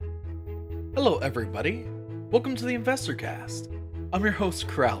Hello, everybody. Welcome to the Investor Cast. I'm your host,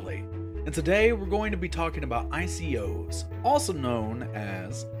 Crowley, and today we're going to be talking about ICOs, also known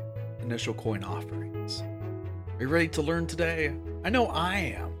as initial coin offerings. Are you ready to learn today? I know I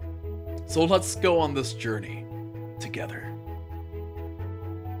am. So let's go on this journey together.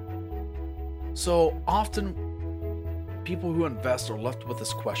 So often, people who invest are left with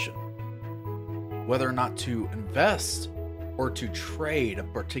this question: whether or not to invest or to trade a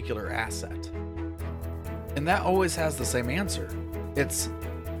particular asset. And that always has the same answer.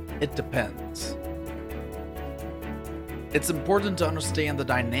 It depends. It's important to understand the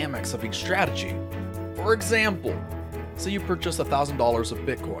dynamics of each strategy. For example, say you purchase $1,000 of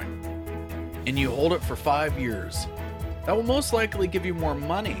Bitcoin and you hold it for 5 years. That will most likely give you more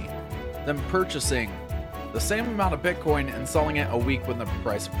money than purchasing the same amount of Bitcoin and selling it a week when the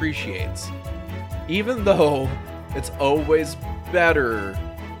price appreciates. Even though it's always better,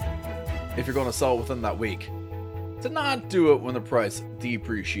 if you're going to sell it within that week, to not do it when the price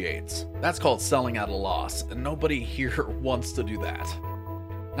depreciates. That's called selling at a loss, and nobody here wants to do that.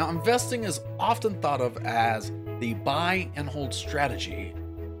 Now, investing is often thought of as the buy and hold strategy,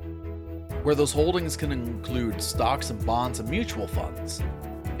 where those holdings can include stocks and bonds and mutual funds.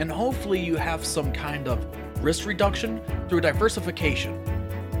 And hopefully you have some kind of risk reduction through diversification.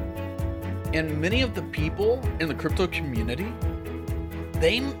 And many of the people in the crypto community,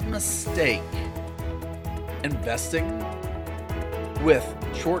 they mistake investing with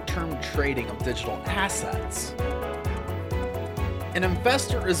short-term trading of digital assets. An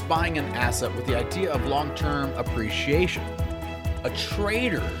investor is buying an asset with the idea of long-term appreciation. A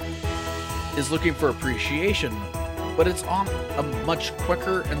trader is looking for appreciation, but it's on a much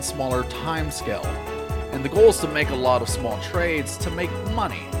quicker and smaller time scale. And the goal is to make a lot of small trades to make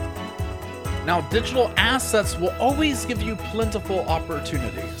money. Now, digital assets will always give you plentiful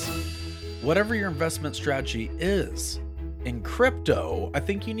opportunities, whatever your investment strategy is. In crypto, I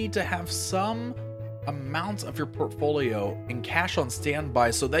think you need to have some amount of your portfolio in cash on standby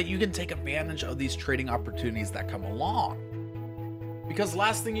so that you can take advantage of these trading opportunities that come along. Because the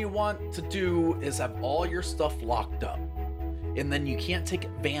last thing you want to do is have all your stuff locked up, and then you can't take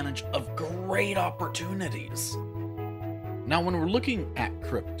advantage of great opportunities. Now, when we're looking at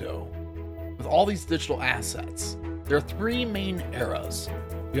crypto, with all these digital assets, there are three main eras.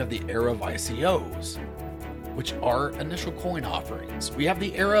 We have the era of ICOs, which are initial coin offerings. We have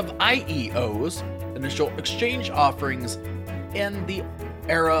the era of IEOs, initial exchange offerings, and the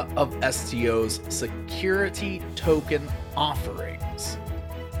era of STOs, security token offerings.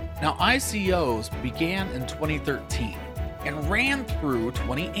 Now, ICOs began in 2013 and ran through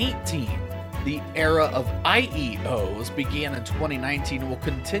 2018. The era of IEOs began in 2019 and will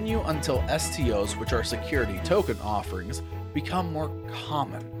continue until STOs, which are security token offerings, become more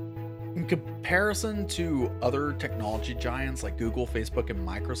common. In comparison to other technology giants like Google, Facebook, and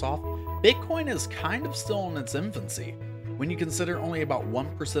Microsoft, Bitcoin is kind of still in its infancy when you consider only about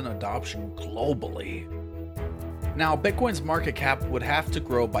 1% adoption globally. Now, Bitcoin's market cap would have to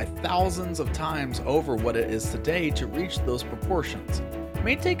grow by thousands of times over what it is today to reach those proportions. It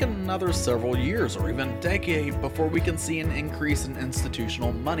may take another several years or even a decade before we can see an increase in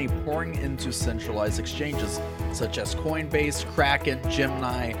institutional money pouring into centralized exchanges such as Coinbase, Kraken,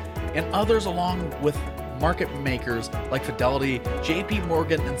 Gemini, and others, along with market makers like Fidelity, JP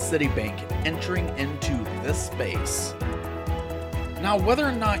Morgan, and Citibank entering into this space. Now, whether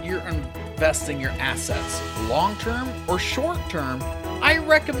or not you're investing your assets long-term or short-term, I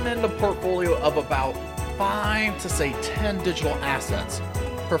recommend a portfolio of about 5 to say 10 digital assets,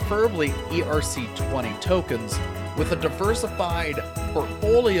 preferably ERC20 tokens, with a diversified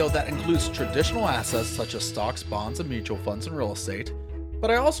portfolio that includes traditional assets such as stocks, bonds, and mutual funds and real estate.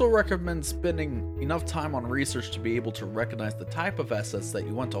 But I also recommend spending enough time on research to be able to recognize the type of assets that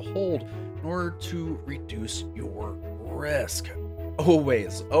you want to hold in order to reduce your risk.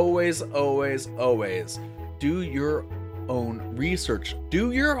 Always, always, always, always do your own research.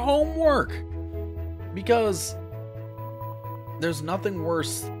 Do your homework. Because there's nothing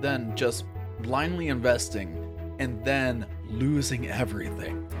worse than just blindly investing and then losing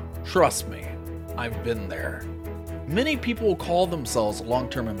everything. Trust me, I've been there. Many people will call themselves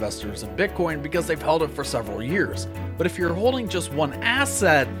long-term investors in Bitcoin because they've held it for several years. But if you're holding just one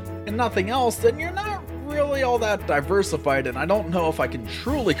asset and nothing else, then you're not really all that diversified, and I don't know if I can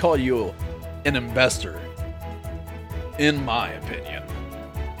truly call you an investor, in my opinion.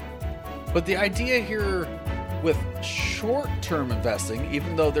 But the idea here with short-term investing,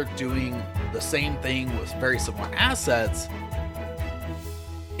 even though they're doing the same thing with very similar assets,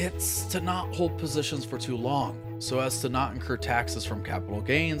 it's to not hold positions for too long. so as to not incur taxes from capital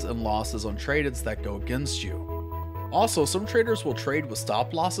gains and losses on trades that go against you. Also, some traders will trade with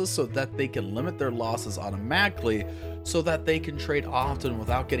stop losses so that they can limit their losses automatically so that they can trade often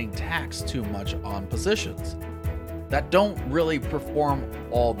without getting taxed too much on positions that don't really perform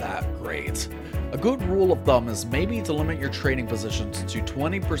all that great. A good rule of thumb is maybe to limit your trading positions to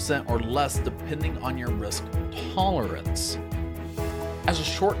 20% or less depending on your risk tolerance. As a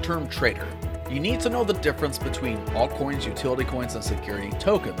short-term trader, you need to know the difference between altcoins, utility coins, and security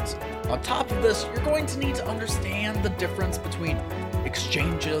tokens. On top of this, you're going to need to understand the difference between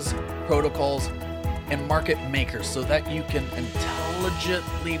exchanges, protocols, and market makers so that you can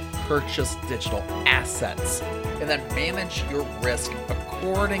intelligently purchase digital assets and then manage your risk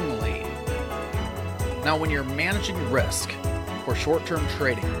accordingly. Now, when you're managing risk for short-term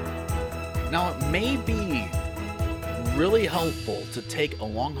trading, now it may be really helpful to take a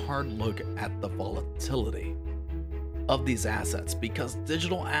long, hard look at the volatility of these assets because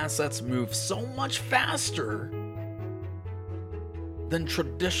digital assets move so much faster than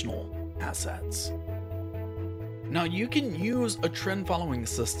traditional assets. Now, you can use a trend following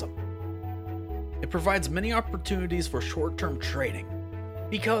system. It provides many opportunities for short-term trading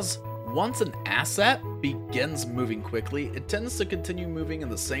because once an asset begins moving quickly, it tends to continue moving in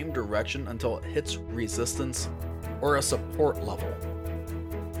the same direction until it hits resistance or a support level.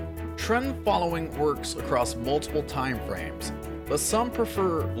 Trend following works across multiple time frames, but some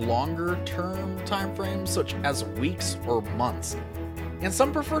prefer longer term time frames such as weeks or months, and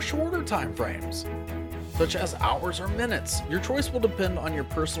some prefer shorter time frames such as hours or minutes. Your choice will depend on your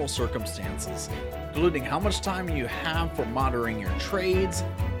personal circumstances, including how much time you have for monitoring your trades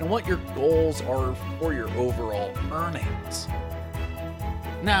and what your goals are for your overall earnings.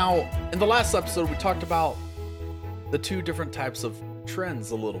 Now, in the last episode, we talked about the two different types of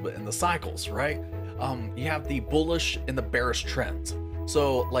trends a little bit in the cycles, right? You have the bullish and the bearish trends.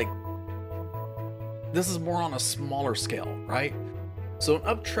 So, like, this is more on a smaller scale, right? So an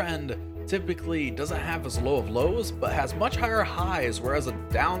uptrend typically doesn't have as low of lows, but has much higher highs, whereas a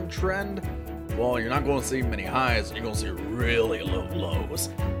downtrend, well, you're not going to see many highs, you're going to see really low lows.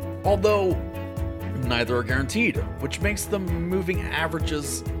 Although, neither are guaranteed, which makes the moving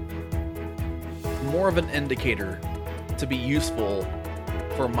averages more of an indicator to be useful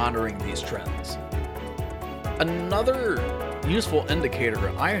for monitoring these trends. Another useful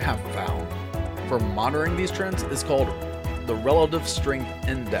indicator I have found for monitoring these trends is called the relative strength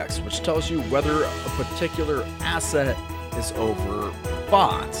index, which tells you whether a particular asset is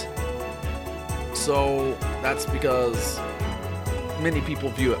overbought. So that's because many people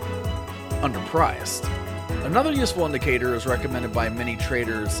view it underpriced. Another useful indicator is recommended by many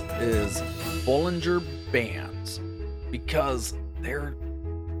traders is Bollinger Bands because they're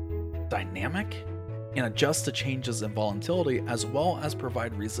dynamic and adjust to changes in volatility as well as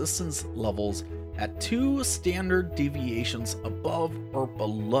provide resistance levels at 2 standard deviations above or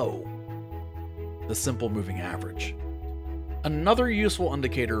below the simple moving average. Another useful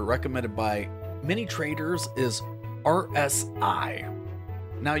indicator recommended by many traders is RSI.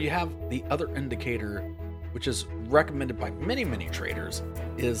 Now you have the other indicator which is recommended by many traders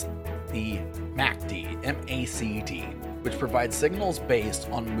is the MACD, M-A-C-D, which provides signals based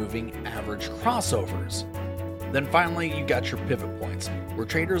on moving average crossovers. Then finally, you got your pivot points, where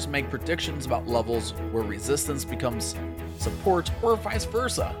traders make predictions about levels where resistance becomes support or vice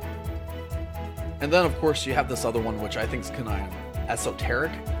versa. And then, of course, you have this other one, which I think is kind of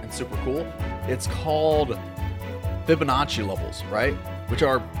esoteric and super cool. It's called Fibonacci levels, right? Which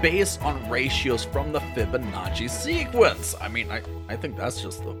are based on ratios from the Fibonacci sequence. I mean, I think that's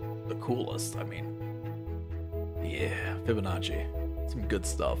just the coolest. I mean, yeah, Fibonacci. Some good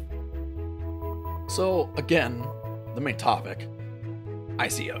stuff. So, again, the main topic,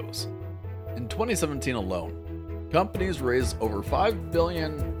 ICOs. In 2017 alone, companies raised over $5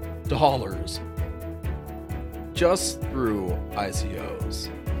 billion just through ICOs.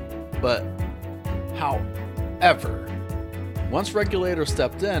 But, however, once regulators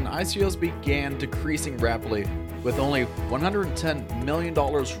stepped in, ICOs began decreasing rapidly with only $110 million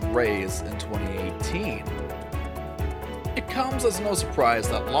raised in 2018. It comes as no surprise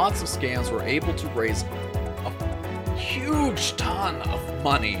that lots of scams were able to raise a huge ton of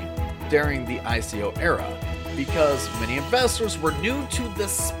money during the ICO era because many investors were new to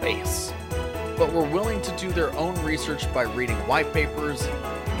this space, but were willing to do their own research by reading white papers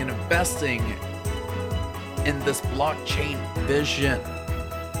and investing in this blockchain vision.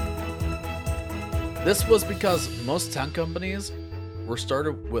 This was because most tech companies were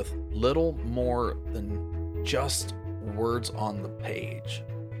started with little more than just words on the page,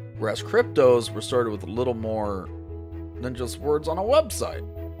 whereas cryptos were started with a little more than just words on a website.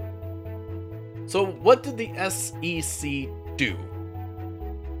 So what did the SEC do?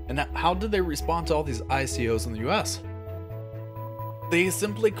 And how did they respond to all these ICOs in the US? They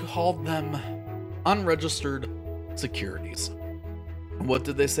simply called them unregistered securities. What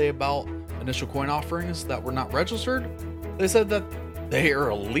did they say about initial coin offerings that were not registered? They said that they are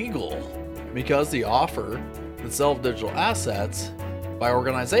illegal because the offer and sale of digital assets by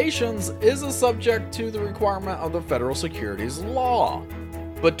organizations is a subject to the requirement of the federal securities law.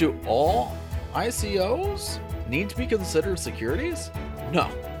 But do all ICOs need to be considered securities? No.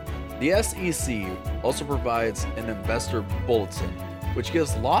 The SEC also provides an investor bulletin, which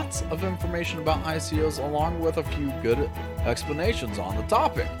gives lots of information about ICOs along with a few good explanations on the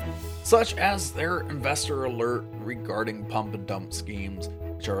topic, such as their investor alert regarding pump and dump schemes,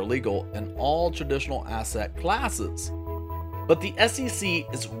 which are illegal in all traditional asset classes. But the SEC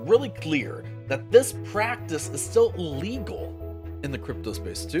is really clear that this practice is still illegal in the crypto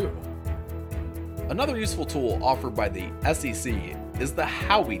space too. Another useful tool offered by the SEC is the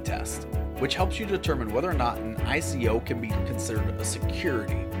Howey test, which helps you determine whether or not an ICO can be considered a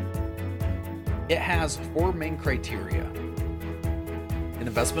security. It has 4 main criteria: an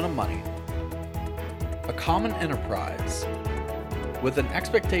investment of money, a common enterprise with an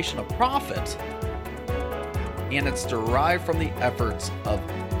expectation of profit, and it's derived from the efforts of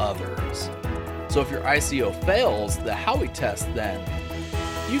others. So if your ICO fails the Howey test, then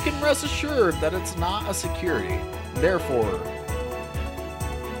you can rest assured that it's not a security, therefore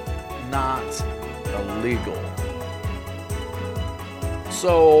not illegal.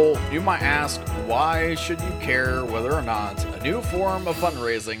 So you might ask, why should you care whether or not a new form of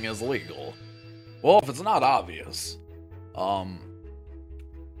fundraising is legal? Well, if it's not obvious,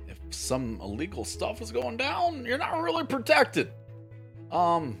 if some illegal stuff is going down, you're not really protected.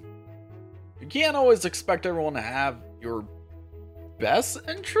 You can't always expect everyone to have your best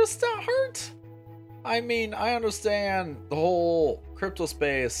interest at heart. I mean, I understand the whole crypto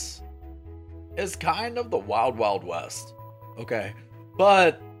space is kind of the wild, wild west. Okay.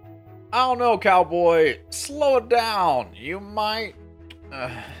 But I don't know, cowboy. Slow it down. You might,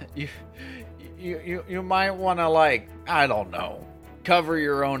 you might want to, like, I don't know, cover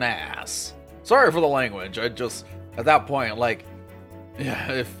your own ass. Sorry for the language. I just, at that point, like,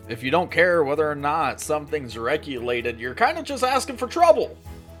 yeah, if you don't care whether or not something's regulated, you're kind of just asking for trouble.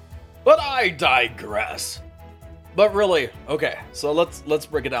 But I digress. But really, okay, so let's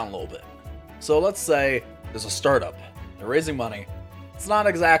break it down a little bit. So let's say there's a startup. They're raising money. It's not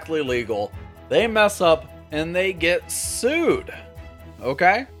exactly legal. They mess up and they get sued.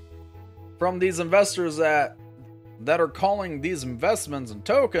 Okay? From these investors that are calling these investments and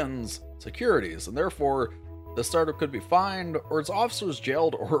tokens securities, and therefore the startup could be fined or its officers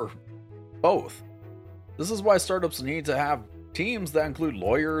jailed or both. This is why startups need to have teams that include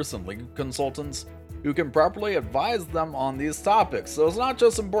lawyers and legal consultants who can properly advise them on these topics. So it's not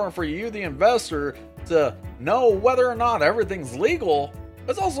just important for you, the investor, to know whether or not everything's legal.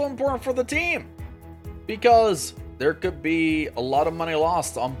 It's also important for the team, because there could be a lot of money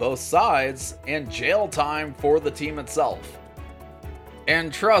lost on both sides and jail time for the team itself.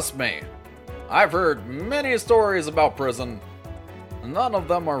 And trust me, I've heard many stories about prison. None of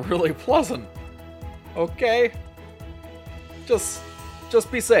them are really pleasant. Okay? Just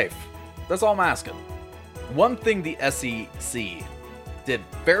be safe. That's all I'm asking. One thing the SEC did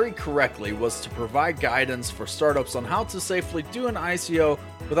very correctly was to provide guidance for startups on how to safely do an ICO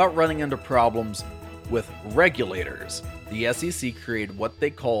without running into problems with regulators. The SEC created what they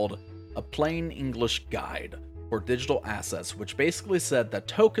called a plain English guide for digital assets, which basically said that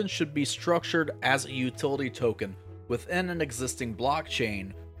tokens should be structured as a utility token within an existing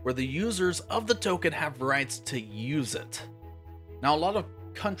blockchain where the users of the token have rights to use it. Now, a lot of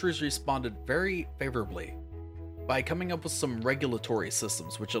countries responded very favorably by coming up with some regulatory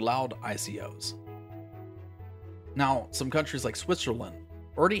systems which allowed ICOs. Now, some countries like Switzerland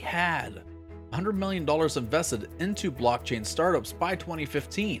already had $100 million invested into blockchain startups by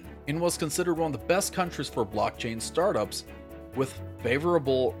 2015 and was considered one of the best countries for blockchain startups with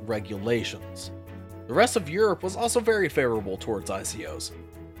favorable regulations. The rest of Europe was also very favorable towards ICOs,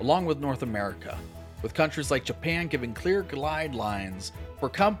 along with North America, with countries like Japan giving clear guidelines for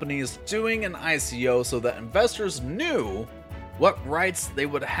companies doing an ICO so that investors knew what rights they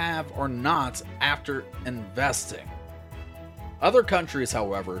would have or not after investing. Other countries,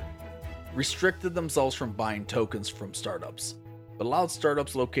 however, restricted themselves from buying tokens from startups, but allowed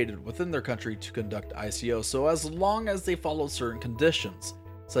startups located within their country to conduct ICOs so as long as they followed certain conditions,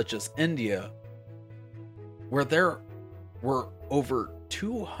 such as India, where there were over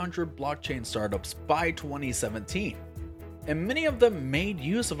 200 blockchain startups by 2017, and many of them made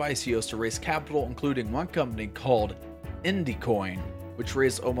use of ICOs to raise capital, including one company called IndyCoin, which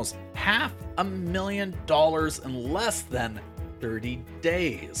raised almost $500,000 in less than 30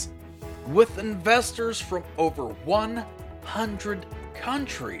 days, with investors from over 100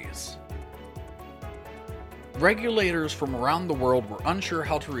 countries. Regulators from around the world were unsure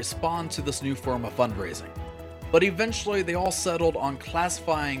how to respond to this new form of fundraising, but eventually they all settled on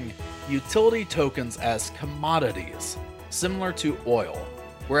classifying utility tokens as commodities, similar to oil,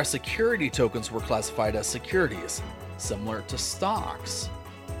 whereas security tokens were classified as securities, similar to stocks.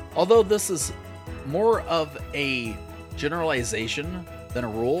 Although this is more of a generalization than a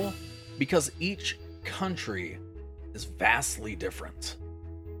rule, because each country is vastly different.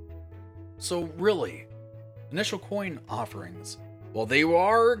 So really, initial coin offerings, while they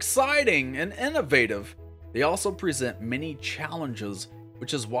are exciting and innovative, they also present many challenges,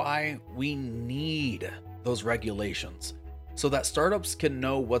 which is why we need those regulations, so that startups can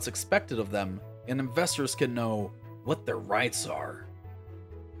know what's expected of them and investors can know what their rights are.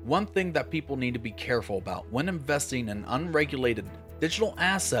 One thing that people need to be careful about when investing in unregulated digital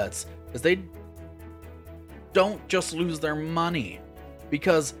assets is they don't just lose their money,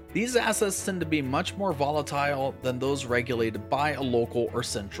 because these assets tend to be much more volatile than those regulated by a local or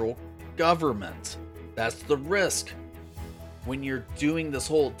central government. That's the risk when you're doing this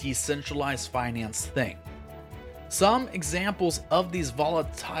whole decentralized finance thing. Some examples of these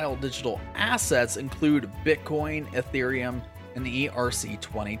volatile digital assets include Bitcoin, Ethereum, and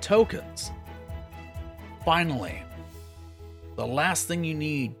ERC20 tokens. Finally, the last thing you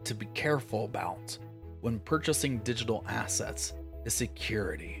need to be careful about when purchasing digital assets is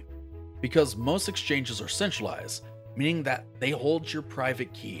security, because most exchanges are centralized, meaning that they hold your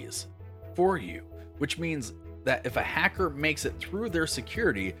private keys for you, which means that if a hacker makes it through their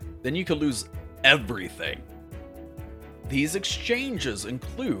security, then you could lose everything. These exchanges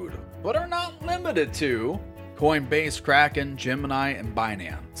include, but are not limited to, Coinbase, Kraken, Gemini, and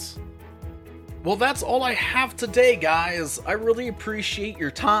Binance. Well, that's all I have today, guys. I really appreciate your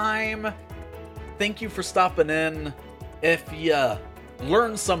time. Thank you for stopping in. If you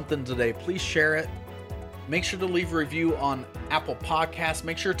learned something today, please share it. Make sure to leave a review on Apple Podcasts.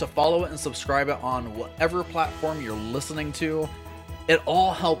 Make sure to follow it and subscribe it on whatever platform you're listening to. It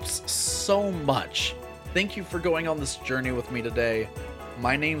all helps so much. Thank you for going on this journey with me today.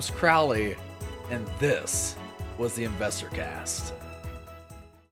 My name's Crowley, and this was the Investor Cast.